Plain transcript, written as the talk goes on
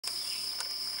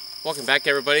Welcome back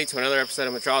everybody to another episode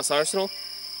of Madras Arsenal.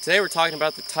 Today we're talking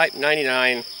about the Type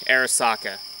 99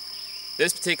 Arisaka.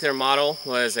 This particular model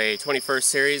was a 21st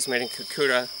series made in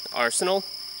Kyūkyū Arsenal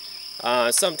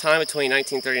sometime between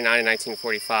 1939 and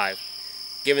 1945.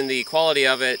 Given the quality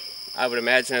of it, I would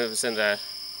imagine it was in the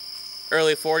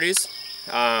early 40s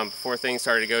before things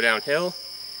started to go downhill.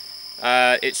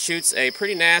 It shoots a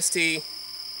pretty nasty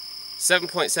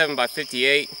 7.7 by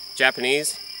 58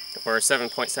 Japanese, or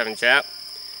 7.7 Jap.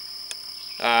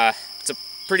 It's a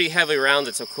pretty heavy round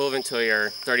that's equivalent to your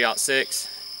 30-06,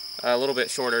 a little bit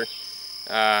shorter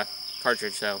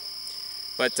cartridge though.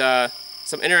 But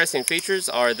some interesting features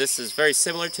are this is very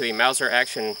similar to the Mauser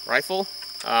action rifle.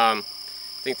 I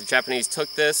think the Japanese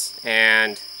took this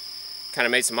and kind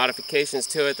of made some modifications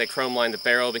to it. They chrome lined the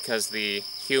barrel because of the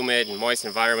humid and moist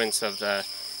environments of the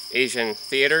Asian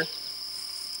theater.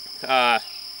 The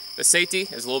safety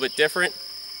is a little bit different.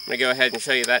 I'm going to go ahead and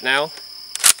show you that now.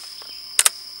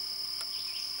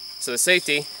 So the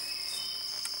safety,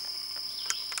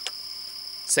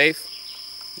 safe,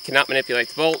 you cannot manipulate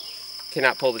the bolt,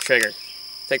 cannot pull the trigger.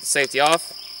 Take the safety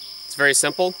off, it's very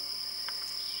simple.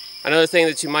 Another thing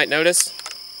that you might notice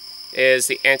is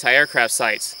the anti-aircraft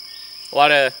sights. A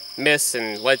lot of myths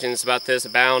and legends about this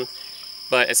abound,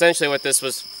 but essentially what this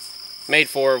was made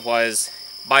for was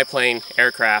biplane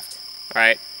aircraft.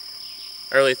 Alright,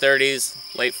 early 30s,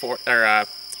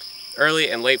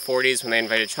 early and late 40s when they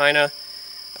invaded China.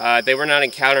 They were not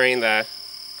encountering the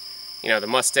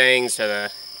Mustangs or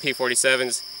the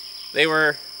P-47s. They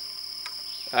were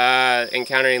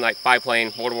encountering like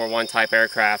biplane World War I type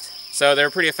aircraft. So they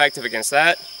were pretty effective against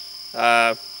that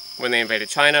when they invaded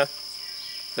China.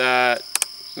 The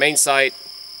main sight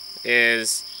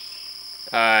is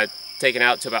taken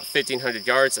out to about 1,500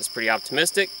 yards. That's pretty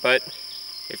optimistic, but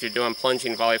if you're doing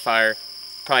plunging volley fire,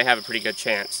 probably have a pretty good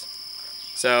chance.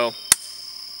 So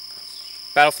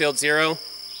Battlefield 0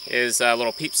 is a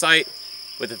little peep sight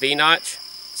with a V-notch,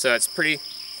 so it's pretty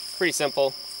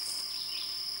simple.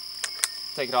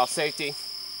 Take it off safety.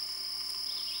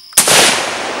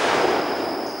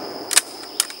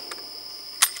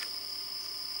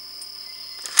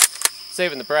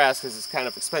 Saving the brass because it's kind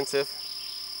of expensive.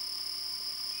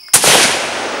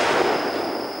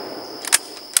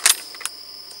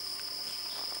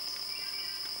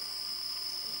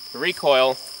 The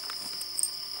recoil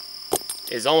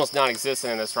is almost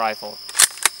non-existent in this rifle.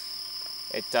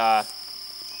 It's a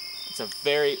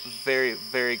very, very,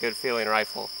 very good feeling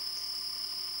rifle.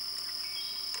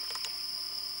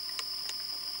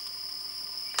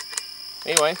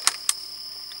 Anyway,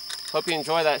 hope you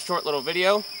enjoy that short little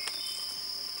video.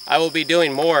 I will be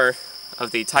doing more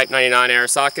of the Type 99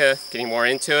 Arisaka, getting more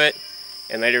into it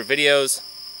in later videos.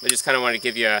 I just kind of want to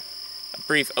give you a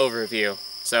brief overview.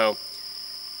 So,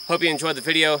 hope you enjoyed the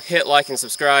video. Hit like and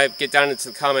subscribe. Get down into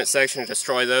the comment section and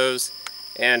destroy those,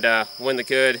 and win the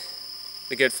good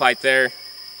fight there.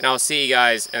 And I'll see you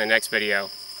guys in the next video.